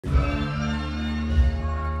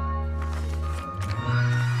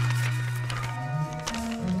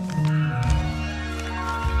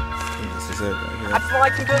it right here. I just want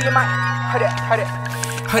like 10 billion my.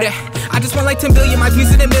 Hold it. I just want like 10 billion, my views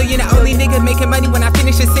at 1 million. The only nigga making money when I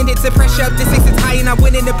finish it. Send it to pressure up, this is high and I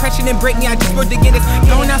win in depression and break me. I just broke the Guinness.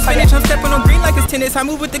 Going out spinach, I'm stepping on green like it's tennis. I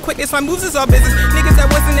move with the quickness, my moves is all business. Niggas that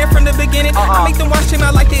wasn't there from the beginning, I make them wash him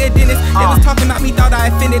out like they a dentist. They was talking about me, thought I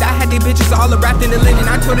offended. I had they bitches all wrapped in the linen.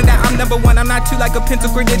 I told her that I'm #1, I'm not two like a pencil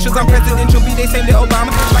credentials. I'm presidential, be they same to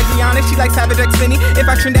Obama. Like Rihanna, she like Savage X Finney. If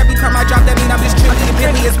I trend every time I drop, that mean I'm just trending. The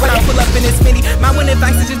Bentley is what I pull up in this mini. My one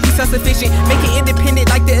advice is just be self-sufficient. Make it independent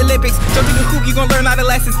like the Olympics. Jump in the hoop, you gon' learn a lot of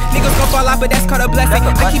lessons. Niggas gon' fall out, but that's called a blessing.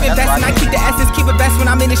 I keep investing, I keep the essence, keep it best when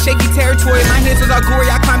I'm in the shaky territory. My hands was all gory,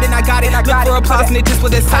 I climbed and I got it. Look for applause and it just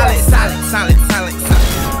was a silent.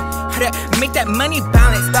 Make that money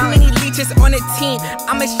balance. Too many leeches on the team.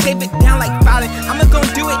 I'ma shave it down like violent. I'ma gon'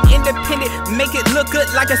 do it independent. Make it look good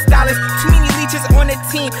like a stylist. Too many leeches on the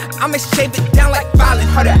team. I'ma shave it down like violent.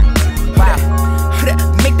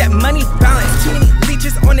 Make that money balance. Too many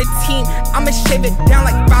leeches on the team. I'ma shave it down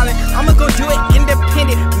like violent. I'ma go do it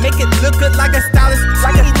independent. Make it look good like a stylist.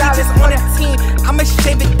 Too many leeches on the team. I'ma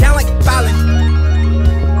shave it down like violent.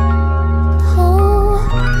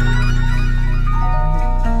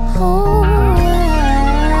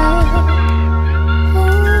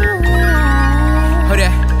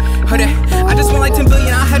 I just want like 10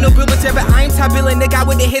 billion, I had no bill, but I ain't top billing. The guy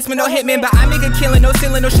with the hits, but no hitman. But I make a killing, no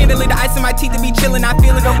ceiling, no chandelier. The ice in my teeth to be chillin', I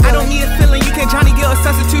feel it. I don't need a feeling, you can't Johnny Gill a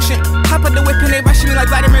substitution. Hop out the whip and they rushing me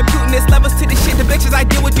like Vladimir Putin. There's levels to this shit, the bitches I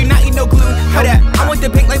deal with do not eat no gluten. Hold up, I want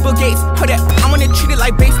the bank like Bill Gates. Hold up, I want to treat it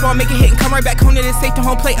like baseball, make it hit and come right back home to the safe to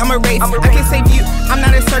home plate. I'm a race, I can save you, I'm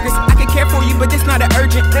not a circus. I can care for you, but it's not an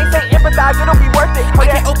urgent. They say empathize, it'll be worth it.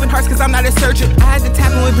 I can't open hearts cause I'm not a surgeon. I had to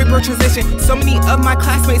tap in with Ripper transition. So many of my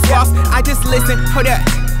classmates lost, I just listen. Hold up,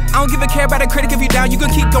 I don't give a care about a critic if you down. You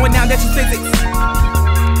can keep going down, that's just physics.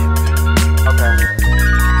 Okay.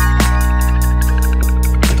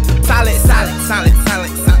 Silent.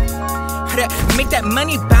 Make that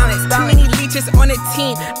money balance. Too many leeches on the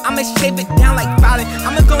team. I'ma shave it down like violent.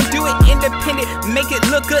 I'ma gon' do it independent. Make it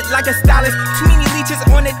look good like a stylist. Too many leeches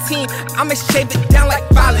on the team. I'ma shave it down like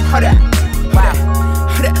violent. Hold up.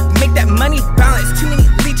 Make that money balance. Too many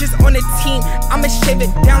leeches on the team. I'ma shave it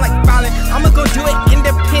down like violent. I'ma go do it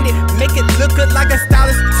independent. Make it look good like a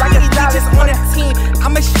stylist. Too many leeches on the team.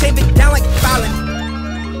 I'ma shave it down like violent.